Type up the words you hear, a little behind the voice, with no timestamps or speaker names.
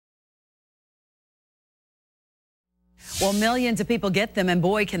Well, millions of people get them, and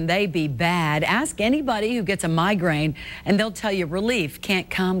boy, can they be bad. Ask anybody who gets a migraine, and they'll tell you relief can't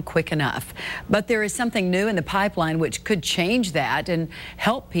come quick enough. But there is something new in the pipeline which could change that and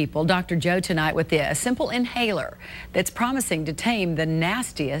help people. Dr. Joe tonight with a simple inhaler that's promising to tame the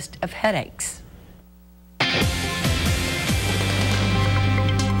nastiest of headaches.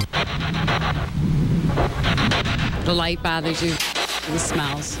 The light bothers you, the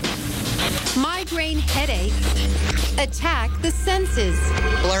smells. Migraine headaches attack the senses.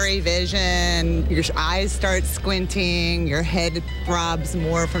 Blurry vision, your eyes start squinting, your head throbs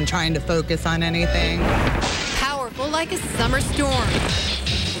more from trying to focus on anything. Powerful like a summer storm.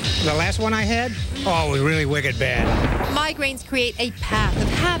 The last one I had, oh, it was really wicked bad. Migraines create a path of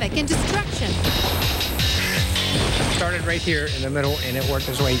havoc and destruction. Started right here in the middle, and it worked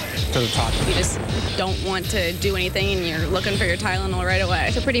its way to the top. You just don't want to do anything, and you're looking for your Tylenol right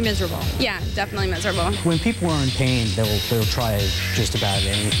away. So pretty miserable. Yeah, definitely miserable. When people are in pain, they'll try just about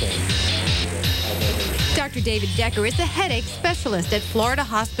anything. Dr. David Decker is a headache specialist at Florida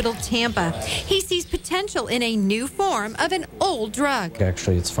Hospital Tampa. He sees potential in a new form of an old drug.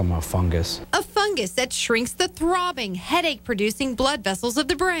 Actually, it's from a fungus. A fungus that shrinks the throbbing, headache-producing blood vessels of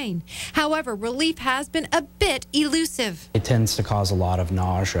the brain. However, relief has been a bit elusive. It tends to cause a lot of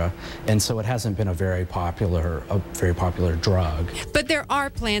nausea, and so it hasn't been a very popular drug. But there are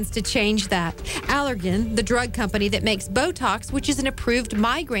plans to change that. Allergan, the drug company that makes Botox, which is an approved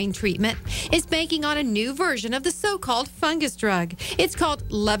migraine treatment, is banking on a new version of the so-called fungus drug. It's called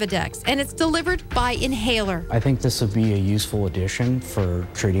LEVADEX, and it's delivered by inhaler. I think this would be a useful addition for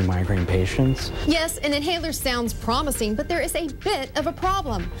treating migraine patients. Yes, an inhaler sounds promising, but there is a bit of a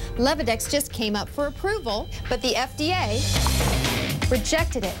problem. LEVADEX just came up for approval, but the FDA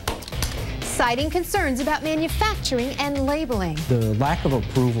rejected it, citing concerns about manufacturing and labeling. The lack of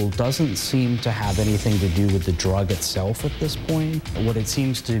approval doesn't seem to have anything to do with the drug itself at this point. What it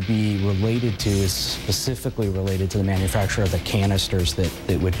seems to be related to is specifically related to the manufacture of the canisters that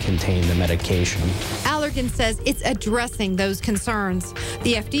would contain the medication. Allergan says it's addressing those concerns.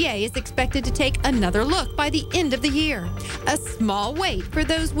 The FDA is expected to take another look by the end of the year. A small wait for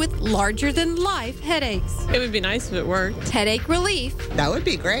those with larger-than-life headaches. It would be nice if it worked. Headache relief. That would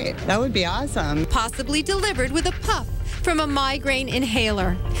be great. That would be awesome. Possibly delivered with a puff from a migraine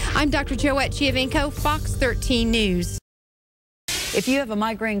inhaler. I'm Dr. Joette Giovinco, Fox 13 News. If you have a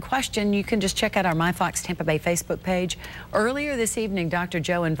migraine question, you can just check out our MyFox Tampa Bay Facebook page. Earlier this evening, Dr.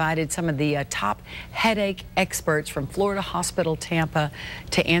 Joe invited some of the top headache experts from Florida Hospital Tampa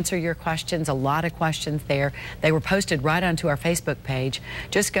to answer your questions. A lot of questions there. They were posted right onto our Facebook page.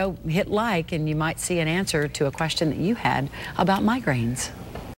 Just go hit like and you might see an answer to a question that you had about migraines.